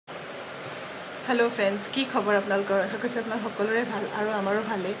hello friends की खबर आपलोकर कैसे अपना सकलोरे ভাল আৰু আমাৰো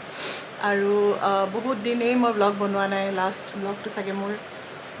ভালে আৰু বহুত দিনেই মই ব্লগ বনোৱা নাই লাষ্ট ব্লগটো সাগে মোৰ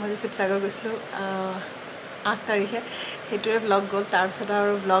মই যে শিৱসাগৰ গৈছিলো 8 তাৰিখে হেতুৰে ব্লগ গল তাৰ পিছত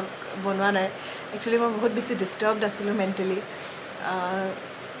আৰু ব্লগ বনোৱা নাই একচুয়ালি মই বহুত বেছি ডিস্টাৰ্বড আছিলো মেন্টালি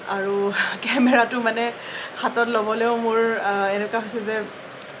আৰু ক্যামেৰাটো মানে হাতত লবলেও মোৰ এনেকুৱা হৈছে যে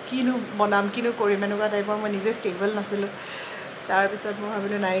কিনো বনাম কিনো কৰিম এনেকুৱা টাইপৰ মই নিজে ষ্টেবল নাছিলো তাৰ পিছত মই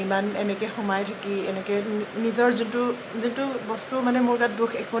ভাবিলো নাই ইমান এনেকে সোমাই থাকি এনেকে নিজৰ যোনটো বস্তু মানে মোৰ গাত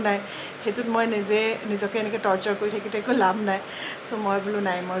দুখ একো নাই হেতুত মই নিজকে এনেকে টৰ্চাৰ কৰি থাকিতে একো লাভ নাই সো মই বলো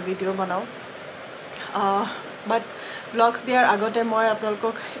নাই মই ভিডিও বনাও বাট ব্লগছ দিয়াৰ আগতে মই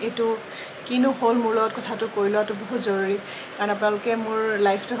আপোনালোকক এটো কিনো হল মোৰ লগত কথাটো কৈ লোৱাটো বহুত জৰুৰী কাৰণ আপোনালোকে মোৰ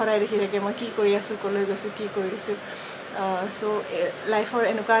লাইফটো সদায় দেখি থাকে মই কি কৰি আছো কলৈ গৈছো কি কৰিছো সো লাইফৰ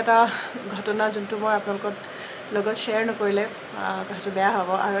এনেকুৱা এটা ঘটনা যোনটো মই আপোনালোকক লগত শেয়াৰ নকৰিলে কথাটো বেয়া হ'ব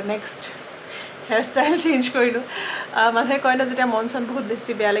আৰু নেক্সট হেয়াৰ ষ্টাইল চেঞ্জ কৰিলো মানুহে কয় না যেতিয়া মন চন বহুত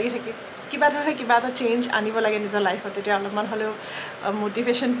বেছি বেয়া লাগি থাকে কিবা এটা চেঞ্জ আনিব লাগে নিজৰ লাইফত তেতিয়া অলপমান হলেও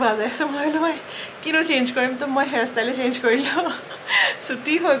মোটিভেশ্যন পোৱা যায় সো মই কিনো চেঞ্জ কৰিম তো মই হেয়াৰ ষ্টাইল চেঞ্জ কৰিলো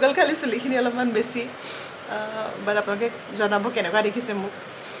ছুটি হৈ গ'ল খালি চুলিখিনি অলপমান বেছি বাট আপোনালোকে জনাব কেনেকুৱা দেখিছে মোক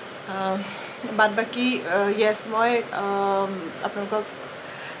বাট বাকি ইয়েছ মই আপোনালোকক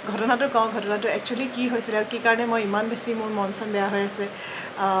ঘটনাটো একচুয়ালি কি হৈছিল আৰু কি কাৰণে মই ইমান বেছি মোৰ মন চন বেয়া হৈ আছে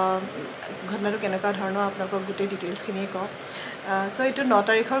ঘটনাটো কেনেকুৱা ধৰণৰ আপোনালোকক গোটেই ডিটেইলছখিনি কওঁ সো এইটো 9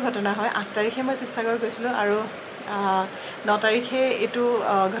 তাৰিখৰ ঘটনা হয় 8 তাৰিখে মই শিৱসাগৰ গৈছিলোঁ আৰু 9 তাৰিখে এইটো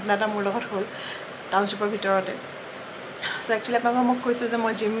ঘটনাটা মোৰ লগত হ'ল টাউনশ্বিপৰ ভিতৰতে সো একচুয়ালি আপোনালোকক মোক কৈছোঁ যে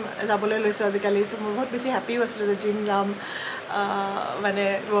মই জিম যাবলৈ লৈছোঁ আজিকালি সো মই বহুত বেছি হেপ্পিও আছিলোঁ যে জিম যাম মানে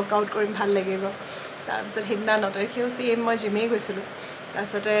ৱৰ্কআউট কৰিম ভাল লাগিব তাৰপিছত সেইদিনা 9 তাৰিখেও চেম মই জিমেই গৈছিলোঁ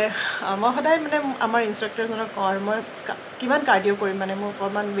তাৰপিছতে মই সদায় মানে আমাৰ ইনষ্ট্ৰাক্টৰজনক কওঁ আৰু মই কিমান কাৰ্ডিঅ' কৰিম মানে মোৰ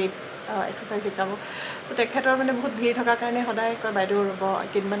অকণমান ৱেইট এক্সাৰচাইজ শিকাব সো তেখেতৰ মানে বহুত ভিৰ থকাৰ কাৰণে সদায় কয় বাইদেউ ৰ'ব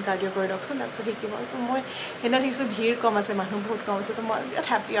কেইদিনমান কাৰ্ডিঅ' কৰি দিয়কচোন তাৰপিছত শিকিব সো মই সেইদিনা দেখিছোঁ ভিৰ কম আছে মানুহ বহুত কম আছে তো মই বিৰাট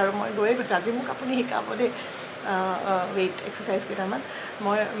হেপ্পী আৰু মই গৈয়ে গৈছোঁ আজি মোক আপুনি শিকাব দেই ৱেইট এক্সাৰচাইজ কেইটামান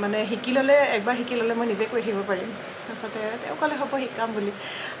মই মানে একবাৰ শিকি ল'লে মই নিজে কৰি থাকিব পাৰিম তাৰপিছতে তেওঁ ক'লে হ'ব শিকাম বুলি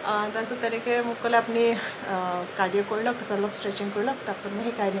তাৰপিছত তেনেকৈ মোক ক'লে আপুনি কাৰ্ডিঅ' কৰি লওক তাৰপিছত অলপ ষ্ট্ৰেচিং কৰি লওক তাৰপিছত মই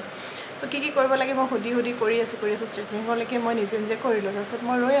শিকাই দিম সো কি কৰিব লাগে মই সুধি কৰি আছোঁ ষ্ট্ৰেচিঙলৈকে মই নিজে কৰিলোঁ তাৰপিছত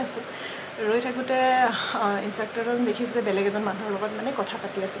মই ৰৈ থাকোঁতে ইনষ্ট্ৰাক্টৰজন দেখিছোঁ যে বেলেগ এজন মানুহৰ লগত মানে কথা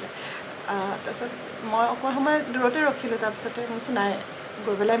পাতি আছিলে তাৰপিছত মই অকণমান সময় দূৰতে ৰখিলোঁ তাৰপিছতে মই কৈছোঁ নাই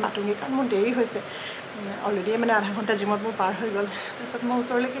গৈ পেলাই মাতোঁগৈ কাৰণ মোৰ দেৰি হৈছে অলৰেডি মানে আধা ঘণ্টা জিমত মোৰ পাৰ হৈ গ'ল তাৰপিছত মই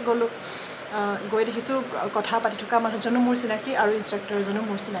ওচৰলৈকে গ'লোঁ গৈ দেখিছোঁ কথা পাতি থকা মানুহজনো মোৰ চিনাকি আৰু ইনষ্ট্ৰাক্টৰজনো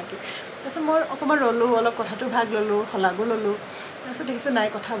মোৰ চিনাকি তাৰপিছত মই অকণমান ৰ'লোঁ অলপ কথাটো ভাগ ল'লোঁ শলাগো ল'লোঁ তাৰপিছত দেখিছোঁ নাই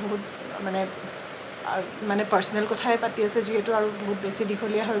কথা বহুত মানে পাৰ্চনেল কথাই পাতি আছে যিহেতু আৰু বহুত বেছি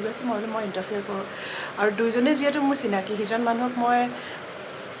দীঘলীয়া হৈ গৈছে মই ইণ্টাৰফিয়াৰ কৰোঁ আৰু দুইজনে যিহেতু মোৰ চিনাকি সিজন মানুহক মই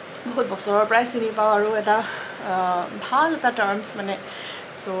বহুত বছৰৰ পৰাই চিনি পাওঁ আৰু এটা ভাল এটা টাৰ্মছ মানে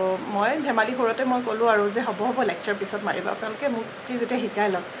সো মই ধেমালি সৰুতে মই ক'লোঁ আৰু যে হ'ব লেকচাৰ পিছত মাৰিব আপোনালোকে মোক প্লিজ এতিয়া শিকাই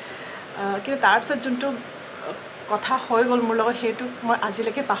লওক কিন্তু তাৰপিছত যোনটো কথা হৈ গ'ল মোৰ লগত সেইটো মই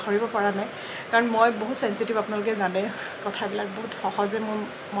আজিলৈকে পাহৰিব পৰা নাই কাৰণ মই বহুত সেনচিটিভ আপোনালোকে জানে কথাবিলাক বহুত সহজে মোৰ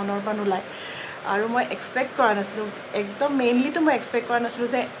মনৰ পৰা নোলায় আৰু মই এক্সপেক্ট কৰা নাছিলোঁ একদম মেইনলিটো মই এক্সপেক্ট কৰা নাছিলোঁ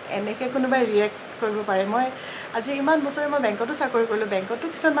যে এনেকৈ কোনোবাই ৰিয়েক্ট কৰিব পাৰে মই আজি ইমান বছৰে মই বেংকতো চাকৰি কৰিলোঁ বেংকতো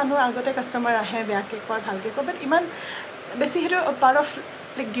কিছুমান মানুহ আগতে কাষ্টমাৰ আহে বেয়াকৈ কয় ভালকৈ কয় বাট ইমান বেছি সেইটো part of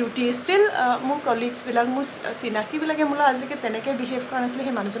like duty still মোৰ কলিগছবিলাক মোৰ চিনাকিবিলাকে মোৰ লগত আজিলৈকে তেনেকৈ বিহেভ কৰা নাছিলে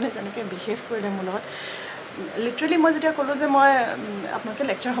সেই মানুহজনে যেনেকৈ বিহেভ কৰিলে মোৰ লগত লিটাৰেলি মই যেতিয়া ক'লোঁ যে মই আপোনালোকে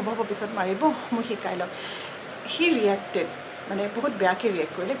লেকচাৰ হ'ব পিছত মাৰিব মোক শিকাই লওক হি ৰিয়েক্টেড মানে বহুত বেয়াকৈ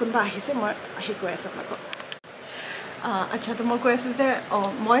ৰিয়েক্ট কৰিলে কোনোবা আহিছে মই আহি কৈ আছোঁ আপোনালোকক আচ্ছা তো মই কৈ আছোঁ যে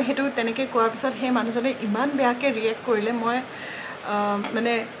মই সেইটো তেনেকৈ কোৱাৰ পিছত সেই মানুহজনে ইমান বেয়াকৈ ৰিয়েক্ট কৰিলে মই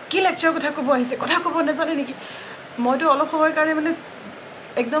মানে কি লেকচাৰৰ কথা ক'ব আহিছে কথা ক'ব নাজানে নেকি মইতো অলপ সময়ৰ কাৰণে মানে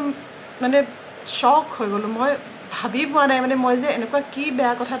একদম মানে শ্বক হৈ গ'লোঁ মই ভাবি পোৱা নাই মানে মই যে এনেকুৱা কি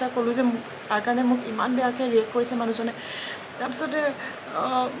বেয়া কথা এটা ক'লোঁ যে তাৰ কাৰণে মোক ইমান বেয়াকৈ ৰিয়েক্ট কৰিছে মানুহজনে তাৰপিছতে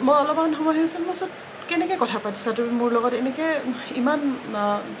মই অলপমান সময় হৈছে মই কেনেকৈ কথা পাতিছা তুমি মোৰ লগত এনেকৈ ইমান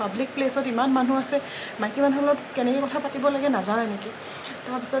পাব্লিক প্লেচত ইমান মানুহ আছে মাইকী মানুহৰ লগত কেনেকৈ কথা পাতিব লাগে নাজানে নেকি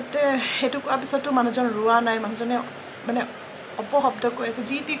তাৰপিছতে সেইটো কোৱাৰ পিছতো মানুহজন ৰোৱা নাই মানুহজনে মানে অপশব্দ কৈ আছে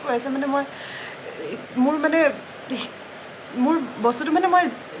যি টি কৈ আছে মানে মই মোৰ বস্তুটো মানে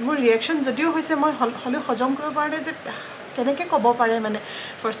মোৰ ৰিয়েকশ্যন যদিও হৈছে মই হ'লেও হজম কৰিব পৰা নাই যে কেনেকৈ ক'ব পাৰে মানে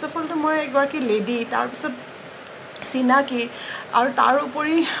ফাৰ্ষ্ট অফ অলটো মই এগৰাকী লেডি তাৰপিছত চিনাকি আৰু তাৰ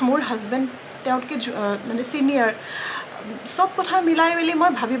উপৰি মোৰ হাজবেণ্ড তেওঁতকৈ মানে চিনিয়ৰ সব কথা মিলাই মেলি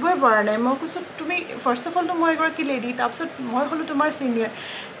মই ভাবিবই পৰা নাই মই কৈছোঁ তুমি ফাৰ্ষ্ট অফ অলটো মই এগৰাকী লেডি তাৰপিছত মই হ'লোঁ তোমাৰ ছিনিয়ৰ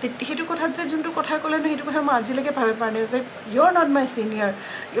সেইটো কথাত যে যোনটো কথা ক'লে ন সেইটো কথা মই আজিলৈকে ভাবি পৰা নাই যে U are not my senior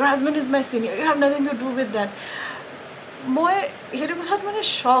Euro husband is my senior U have nothing to do with that মই সেইটো কথাত মানে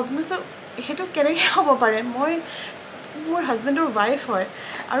শ্বক মই সেইটো কেনেকৈ হ'ব পাৰে মই মোৰ হাজবেণ্ডৰ ৱাইফ হয়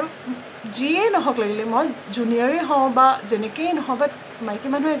আৰু যিয়েই নহওক লাগিলে মই জুনিয়ৰেই হওঁ বা যেনেকেই নহওঁ বাট মাইকী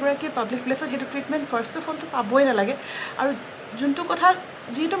মানুহ এগৰাকীয়ে পাব্লিক প্লেচত সেইটো ট্ৰিটমেণ্ট ফাৰ্ষ্ট অফ অলটো পাবই নালাগে আৰু যোনটো কথা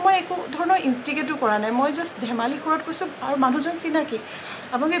যিহেতু মই একো ধৰণৰ ইনষ্টিগেটো কৰা নাই মই জাষ্ট ধেমালি সুৰত কৈছোঁ আৰু মানুহজন চিনাকি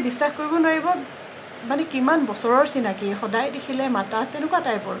আপোনালোকে বিশ্বাস কৰিব নোৱাৰিব মানে কিমান বছৰৰ চিনাকি সদায় দেখিলে মাতা তেনেকুৱা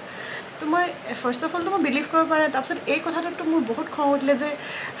টাইপৰ তো মই ফাৰ্ষ্ট অফ অলটো মই বিলিভ কৰিব পৰা নাই তাৰপিছত এই কথাটোতো মোৰ বহুত খং উঠিলে যে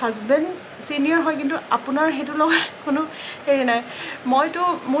হাজবেণ্ড ছিনিয়ৰ হয় কিন্তু আপোনাৰ সেইটোৰ লগত কোনো হেৰি নাই মইতো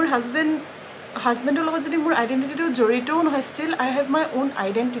মোৰ হাজবেণ্ডৰ লগত যদি মোৰ আইডেণ্টিটিটো জড়িতও নহয় still I have my on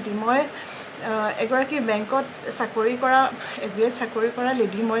identity মই এগৰাকী বেংকত চাকৰি কৰা SBIত চাকৰি কৰা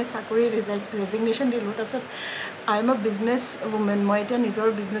লেডি মই চাকৰি ৰেজিগনেশ্যন দিলোঁ তাৰপিছত I M a business women মই এতিয়া নিজৰ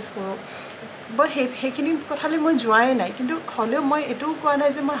বিজনেছ কৰোঁ বাট সেইখিনি কথালৈ মই যোৱাই নাই কিন্তু হ'লেও মই এইটোও কোৱা নাই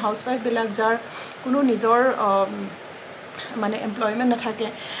যে মই হাউচৱাইফবিলাক যাৰ কোনো নিজৰ মানে এমপ্লয়মেণ্ট নাথাকে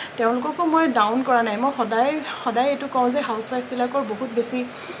তেওঁলোককো মই ডাউন কৰা নাই মই সদায় এইটো কওঁ যে হাউচৱাইফবিলাকৰ বহুত বেছি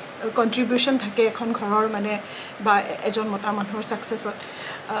কণ্ট্ৰিবিউশ্যন থাকে এখন ঘৰৰ মানে বা এজন মতা মানুহৰ ছাকচেছত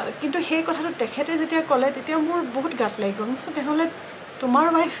কিন্তু সেই কথাটো তেখেতে যেতিয়া ক'লে তেতিয়া মোৰ বহুত গাত লাগি গ'ল তেনেহ'লে তোমাৰ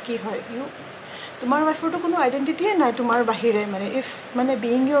ৱাইফ কি হয় তোমাৰ ৱাইফৰতো কোনো আইডেণ্টিটিয়ে নাই তোমাৰ বাহিৰে মানে ইফ মানে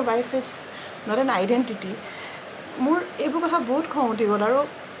being your wife is not an identity মোৰ এইবোৰ কথা বহুত খং উঠি গ'ল আৰু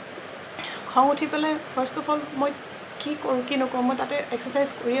খং উঠি পেলাই ফাৰ্ষ্ট অফ অল মই কি কৰোঁ কি নকৰোঁ মই তাতে এক্সাৰচাইজ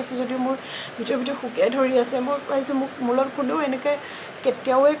কৰি আছোঁ যদিও মোৰ ভিতৰে শোকে ধৰি আছে মই পাইছোঁ মোৰ লগত কোনেও এনেকৈ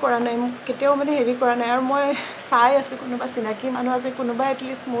কেতিয়াওৱে কৰা নাই মোক কেতিয়াও মানে হেৰি কৰা নাই আৰু মই চাই আছোঁ কোনোবা চিনাকি মানুহ আছে কোনোবা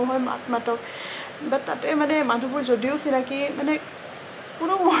এটলিষ্ট মোৰ হৈ মাতক বাট তাতে মানে মানুহবোৰ যদিও চিনাকি মানে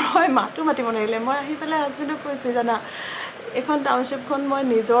কোনো মোৰ হৈ মাতো মাতিব নোৱাৰিলে মই আহি পেলাই হাজবেণ্ডক কৈছোঁ জানা এইখন টাউনশ্বিপখন মই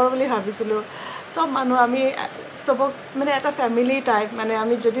নিজৰ বুলি ভাবিছিলোঁ সব মানুহ আমি সবক মানে এটা ফেমিলি টাইপ মানে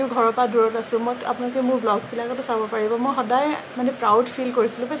আমি যদিও ঘৰৰ পৰা দূৰত আছোঁ মই আপোনালোকে মোৰ ব্লগছবিলাকতো চাব পাৰিব মই সদায় মানে প্ৰাউড ফিল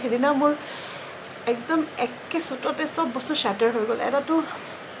কৰিছিলোঁ বাট সেইদিনা মোৰ একদম একে চুটতে সব বস্তু শ্যাটাৰ হৈ গ'ল এটাতো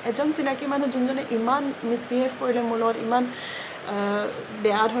এজন চিনাকি মানুহ যোনজনে ইমান মিছবিহেভ কৰিলে মোৰ লগত ইমান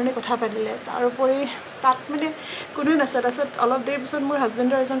বেয়া ধৰণে কথা পাতিলে তাৰোপৰি তাত মানে কোনোৱে নাছিলে তাৰপিছত অলপ দেৰি পিছত মোৰ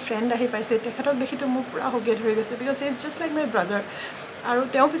হাজবেণ্ডৰ এজন ফ্ৰেণ্ড আহি পাইছে তেখেতক দেখিতো মোৰ পূৰা শোকে ধৰি গৈছে because he is just like my brother আৰু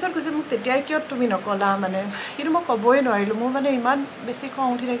তেওঁ পিছত কৈছে মোক তেতিয়াই কিয় তুমি নকলা মানে কিন্তু মই ক'বই নোৱাৰিলোঁ মোৰ মানে ইমান বেছি খং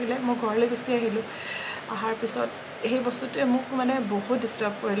উঠি থাকিলে মই ঘৰলৈ গুচি আহিলোঁ অহাৰ পিছত সেই বস্তুটোৱে মোক মানে বহুত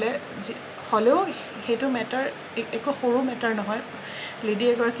ডিষ্টাৰ্ব কৰিলে হ'লেও সেইটো মেটাৰ একো সৰু মেটাৰ নহয় লেডি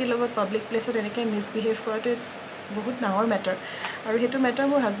এগৰাকীৰ লগত পাব্লিক প্লেচত এনেকৈ মিছবিহেভ কৰাটো ইটছ বহুত ডাঙৰ মেটাৰ আৰু সেইটো মেটাৰ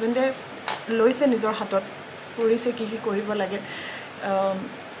মোৰ হাজবেণ্ডে লৈছে নিজৰ হাতত কৰিছে কি কৰিব লাগে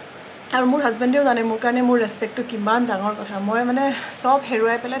আৰু মোৰ হাজবেণ্ডেও জানে মোৰ কাৰণে মোৰ ৰেচপেক্টটো কিমান ডাঙৰ কথা মই মানে সব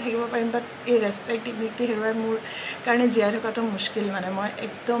হেৰুৱাই পেলাই থাকিব পাৰিম বাট এই ৰেচপেক্ট ডিগনিটি হেৰুৱাই মোৰ কাৰণে জীয়াই থকাটো মুস্কিল মানে মই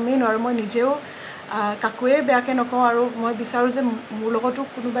একদমেই নোৱাৰোঁ মই নিজেও কাকোৱে বেয়াকৈ নকওঁ আৰু মই বিচাৰোঁ যে মোৰ লগতো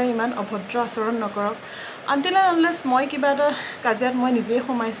কোনোবাই ইমান অভদ্ৰ আচৰণ নকৰক আনটিল এণ্ড আনলেছ মই কিবা এটা কাজিয়াত মই নিজেই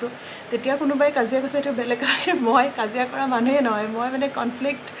সোমাইছোঁ তেতিয়া কোনোবাই কাজিয়া কৈছে এইটো বেলেগ কথা মই কাজিয়া কৰা মানুহেই নহয় মই মানে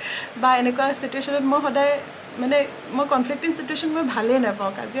কনফ্লিক্ট বা এনেকুৱা চিটুৱেশ্যনত মই সদায় মানে মই কনফ্লিক্টিং চিটুৱেশ্যন মই ভালেই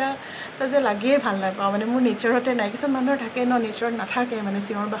নাপাওঁ কাজিয়া লাগিয়ে ভাল নাপাওঁ মানে মোৰ নেচাৰতে নাই কিছুমান মানুহৰ থাকে ন নেচাৰত নাথাকে মানে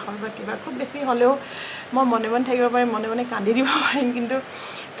চিঞৰ বাখৰ বা কিবা খুব বেছি হ'লেও মই মনে মনে থাকিব পাৰিম মনে মনে কান্দি দিব পাৰিম কিন্তু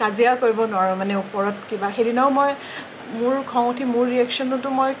কাজিয়া কৰিব নোৱাৰোঁ মানে ওপৰত কিবা সেইদিনাও মই মোৰ খং উঠি মোৰ ৰিয়েকশ্যনতো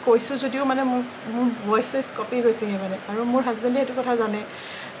মই কৈছোঁ যদিও মানে মোৰ ভইচেছ কপি গৈছেহি মানে আৰু মোৰ হাজবেণ্ডে সেইটো কথা জানে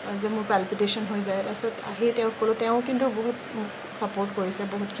যে মোৰ পালপিটেশ্যন হৈ যায় তাৰপিছত আহি তেওঁক ক'লোঁ তেওঁ কিন্তু বহুত ছাপৰ্ট কৰিছে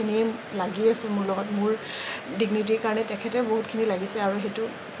বহুতখিনি লাগি আছে মোৰ লগত মোৰ ডিগনিটিৰ কাৰণে তেখেতে বহুতখিনি লাগিছে আৰু সেইটো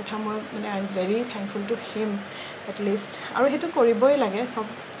কথা মই মানে I am very thankful to him at least আৰু সেইটো কৰিবই লাগে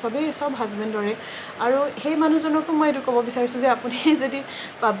সব হাজবেণ্ডৰে আৰু সেই মানুহজনকো মই এইটো ক'ব বিচাৰিছোঁ যে আপুনি যদি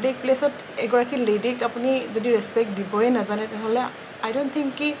পাব্লিক প্লেচত এগৰাকী লেডিক আপুনি যদি ৰেচপেক্ট দিবই নাজানে তেনেহ'লে আই ডোণ্ট থিংক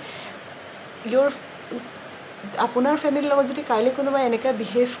কি আপোনাৰ ফেমিলিৰ লগত যদি কাইলৈ কোনোবাই এনেকৈ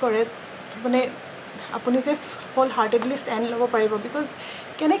বিহেভ কৰে মানে আপুনি যে হোল হাৰ্টেডলি ষ্টেণ্ড ল'ব পাৰিব বিকজ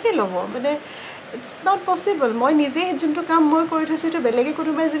কেনেকৈ ল'ব মানে ইটছ নট পচিবল মই নিজেই যোনটো কাম মই কৰি থৈছোঁ সেইটো বেলেগে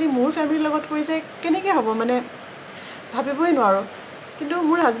কোনোবাই যদি মোৰ ফেমিলিৰ লগত কৰিছে কেনেকৈ হ'ব মানে ভাবিবই নোৱাৰোঁ কিন্তু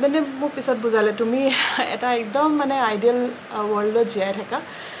মোৰ হাজবেণ্ডে মোক পিছত বুজালে তুমি এটা একদম মানে আইডিয়েল ৱৰ্ল্ডত জীয়াই থাকা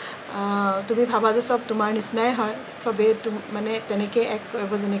তুমি ভাবা যে সব তোমাৰ নিচিনাই হয় সবেই মানে তেনেকৈ এক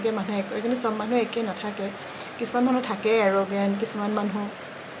কৰিব যেনেকৈ মানুহে এক কৰে কিন্তু সব মানুহ একেই নাথাকে কিছুমান মানুহ থাকে এৰগেণ্ট কিছুমান মানুহ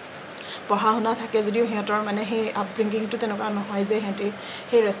পঢ়া শুনা থাকে যদিও সিহঁতৰ মানে সেই আপব্ৰিংগিংটো তেনেকুৱা নহয় যে সিহঁতি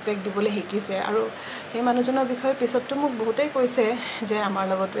সেই ৰেচপেক্ট দিবলৈ শিকিছে আৰু সেই মানুহজনৰ বিষয়ে পিছততো মোক বহুতেই কৈছে যে আমাৰ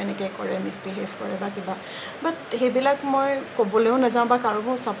লগতো এনেকৈ কৰে মিছবিহেভ কৰে বা কিবা বাট সেইবিলাক মই ক'বলৈও নাযাওঁ বা কাৰো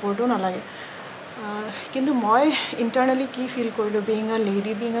মোৰ ছাপৰ্টো নালাগে কিন্তু মই ইণ্টাৰনেলি কি ফিল কৰিলোঁ being a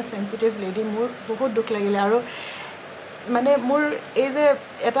lady being a sensitive lady মোৰ বহুত দুখ লাগিলে আৰু মানে মোৰ এই যে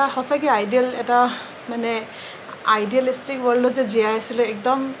এটা সঁচাকৈ আইডিয়েল এটা মানে আইডিয়েলিষ্টিক ৱৰ্ল্ডত যে জীয়াই আছিলোঁ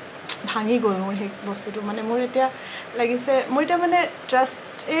একদম ভাঙি গ'ল মোৰ সেই বস্তুটো মানে মোৰ এতিয়া লাগিছে মই এতিয়া মানে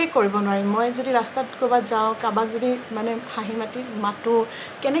ট্ৰাষ্টেই কৰিব নোৱাৰিম মই যদি ৰাস্তাত ক'ৰবাত যাওঁ কাৰোবাক যদি মানে হাঁহি মাতোঁ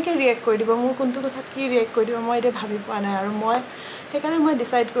কেনেকৈ ৰিয়েক্ট কৰি দিব মোৰ কোনটো কথাত কি ৰিয়েক্ট কৰি দিব মই এতিয়া ভাবি পোৱা নাই আৰু মই সেইকাৰণে মই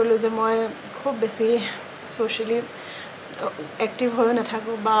ডিচাইড কৰিলোঁ যে মই খুব বেছি ছ'চিয়েলি এক্টিভ হৈও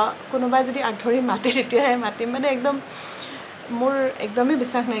নাথাকোঁ বা কোনোবাই যদি আগ ধৰি মাতে তেতিয়াহে মাতিম মানে একদম মোৰ একদমেই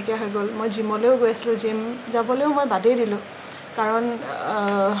বিশ্বাস নাইকিয়া হৈ গ'ল মই জিমলৈও গৈ আছিলোঁ জিম যাবলৈও মই বাদেই দিলোঁ কাৰণ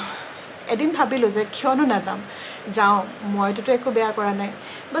এদিন ভাবিলোঁ যে কিয়নো নাযাম যাওঁ মইতোতো একো বেয়া কৰা নাই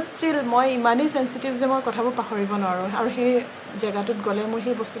বাট ষ্টিল মই ইমানেই চেঞ্চিটিভ যে মই কথাবোৰ পাহৰিব নোৱাৰোঁ আৰু সেই জেগাটোত গ'লে মোৰ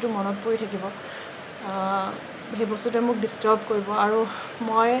সেই বস্তুটো মনত পৰি থাকিব সেই বস্তুটোৱে মোক ডিষ্টাৰ্ব কৰিব আৰু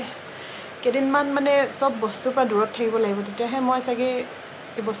মই কেইদিনমান মানে চব বস্তুৰ পৰা দূৰত থাকিব লাগিব তেতিয়াহে মই চাগে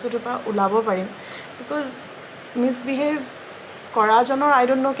এই বস্তুটোৰ পৰা ওলাব পাৰিম বিকজ মিছবিহেভ কৰাজনৰ আই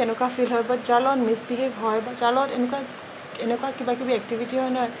ডণ্ট ন' কেনেকুৱা ফিল হয় বাট যাৰ লগত মিছবিহেভ হয় বা যাৰ লগত এনেকুৱা কিবা কিবি এক্টিভিটি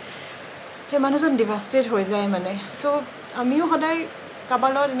হয় নহয় সেই মানুহজন ডিভাষ্টেড হৈ যায় মানে চ' আমিও সদায়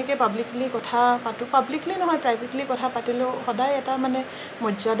কাৰোবাৰ লগত এনেকৈ পাব্লিকলি কথা পাতোঁ পাব্লিকলি নহয় প্ৰাইভেটলি কথা পাতিলেও সদায় এটা মানে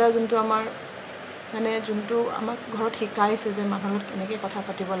মৰ্যাদা যোনটো আমাৰ মানে যোনটো আমাক ঘৰত শিকাইছে যে মানুহৰ লগত কেনেকৈ কথা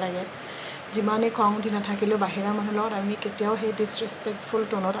পাতিব লাগে যিমানেই খং উঠি নাথাকিলেও বাহিৰা মানুহৰ লগত আমি কেতিয়াও সেই ডিছৰেচপেক্টফুল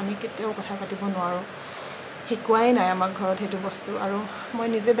টোনত আমি কেতিয়াও কথা পাতিব নোৱাৰোঁ শিকোৱাই নাই আমাক ঘৰত সেইটো বস্তু আৰু মই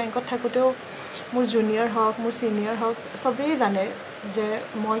নিজে বেংকত থাকোঁতেও মোৰ জুনিয়ৰ হওক মোৰ ছিনিয়ৰ হওক চবেই জানে যে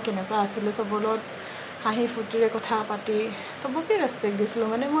মই কেনেকুৱা আছিলোঁ চবৰ লগত হাঁহি ফূৰ্তিৰে কথা পাতি চবকে ৰেচপেক্ট দিছিলোঁ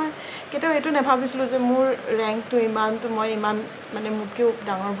মানে মই কেতিয়াও এইটো নাভাবিছিলোঁ যে মোৰ ৰেংকটো ইমানটো মই ইমান মানে মোতকৈও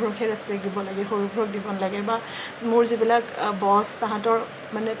ডাঙৰবোৰকহে ৰেচপেক্ট দিব লাগে সৰুবোৰক দিব নালাগে বা মোৰ যিবিলাক বছ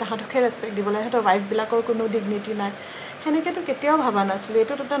তাহাঁতকহে ৰেচপেক্ট দিব লাগে সিহঁতৰ ৱাইফবিলাকৰ কোনো ডিগনিটি নাই সেনেকৈতো কেতিয়াও ভবা নাছিলোঁ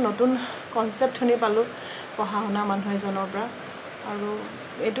এইটোত এটা নতুন কনচেপ্ট শুনি পালোঁ পঢ়া শুনা মানুহ এজনৰ পৰা আৰু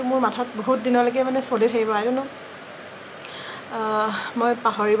এইটো মোৰ মাথাত বহুত দিনলৈকে মানে চলি থাকিব আই ডণ্ট ন' মই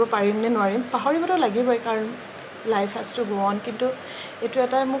পাহৰিব পাৰিম নে নোৱাৰিম পাহৰিবতো লাগিবই কাৰণ life has to go on কিন্তু এইটো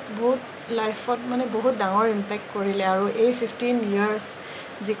এটাই মোক বহুত লাইফত মানে বহুত ডাঙৰ ইম্পেক্ট কৰিলে আৰু এই 15 years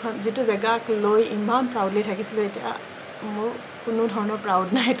যিটো জেগাক লৈ ইমান প্ৰাউডলি থাকিছিলোঁ এতিয়া মোৰ কোনো ধৰণৰ প্ৰাউড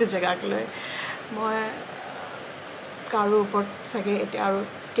নাই এইটো জেগাক লৈ মই কাৰো ওপৰত চাগে এতিয়া আৰু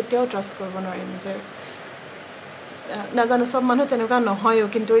কেতিয়াও ট্ৰাষ্ট কৰিব নোৱাৰিম যে নাজানো চব মানুহ তেনেকুৱা নহয়ও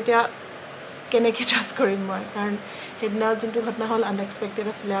কিন্তু এতিয়া কেনেকৈ ট্ৰাষ্ট কৰিম মই কাৰণ সেইদিনা যোনটো ঘটনা হ'ল আনএক্সপেক্টেড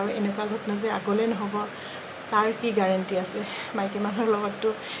আছিলে আৰু এনেকুৱা ঘটনা যে আগলৈ নহ'ব তাৰ কি গেৰেণ্টি আছে মাইকী মানুহৰ লগততো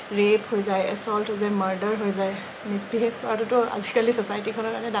ৰেপ হৈ যায় এছল্ট হৈ যায় মাৰ্ডাৰ হৈ যায় মিছবিহেভ কৰাটোতো আজিকালি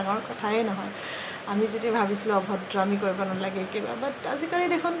ছ'চাইটিখনৰ কাৰণে ডাঙৰ কথাই নহয় আমি যেতিয়া ভাবিছিলোঁ অভদ্ৰ আমি কৰিব নালাগে কিবা বাট আজিকালি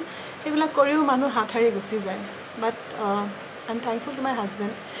দেখোন সেইবিলাক কৰিও মানুহ হাত সাৰি গুচি যায় বাট I am thankful to my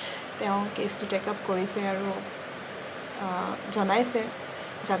husband তেওঁ কেছটো টেক আপ কৰিছে আৰু জনাইছে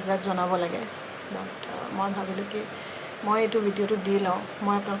যাক জনাব লাগে বাট মই ভাবিলোঁ কি মই এইটো ভিডিঅ'টো দি লওঁ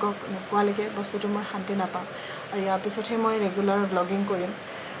মই আপোনালোকক নোপোৱালৈকে বস্তুটো মই শান্তি নাপাওঁ আৰু ইয়াৰ পিছতহে মই ৰেগুলাৰ ব্লগিং কৰিম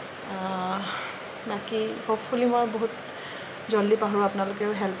বাকী হোপফুলি মই বহুত জলদি পাহৰোঁ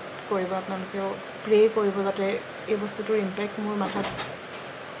আপোনালোকেও হেল্প কৰিব আপোনালোকেও প্ৰে কৰিব যাতে এই বস্তুটোৰ ইম্পেক্ট মোৰ মাথাত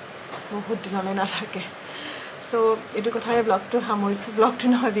বহুত দিনলৈ নাথাকে চ' এইটো কথাৰে ব্লগটো সামৰিছোঁ ব্লগটো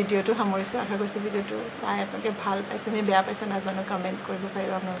নহয় ভিডিঅ'টো সামৰিছোঁ আশা কৰিছোঁ ভিডিঅ'টো চাই আপোনালোকে ভাল পাইছে নে বেয়া পাইছে নাজানো কমেণ্ট কৰিব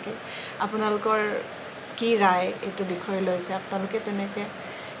পাৰিব আপোনালোকে আপোনালোকৰ কি ৰায় এইটো বিষয় লৈ যে আপোনালোকে তেনেকৈ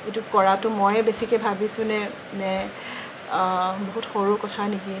এইটো কৰাটো ময়ে বেছিকৈ ভাবিছোঁ নে বহুত সৰু কথা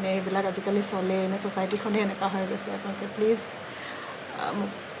নেকি নে এইবিলাক আজিকালি চলে নে ছ'চাইটিখনেই এনেকুৱা হৈ গৈছে আপোনালোকে প্লিজ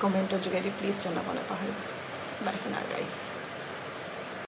মোক কমেণ্টৰ যোগেদি প্লিজ জনাব নাপাহৰিব বাই ফৰ নাও গাইজ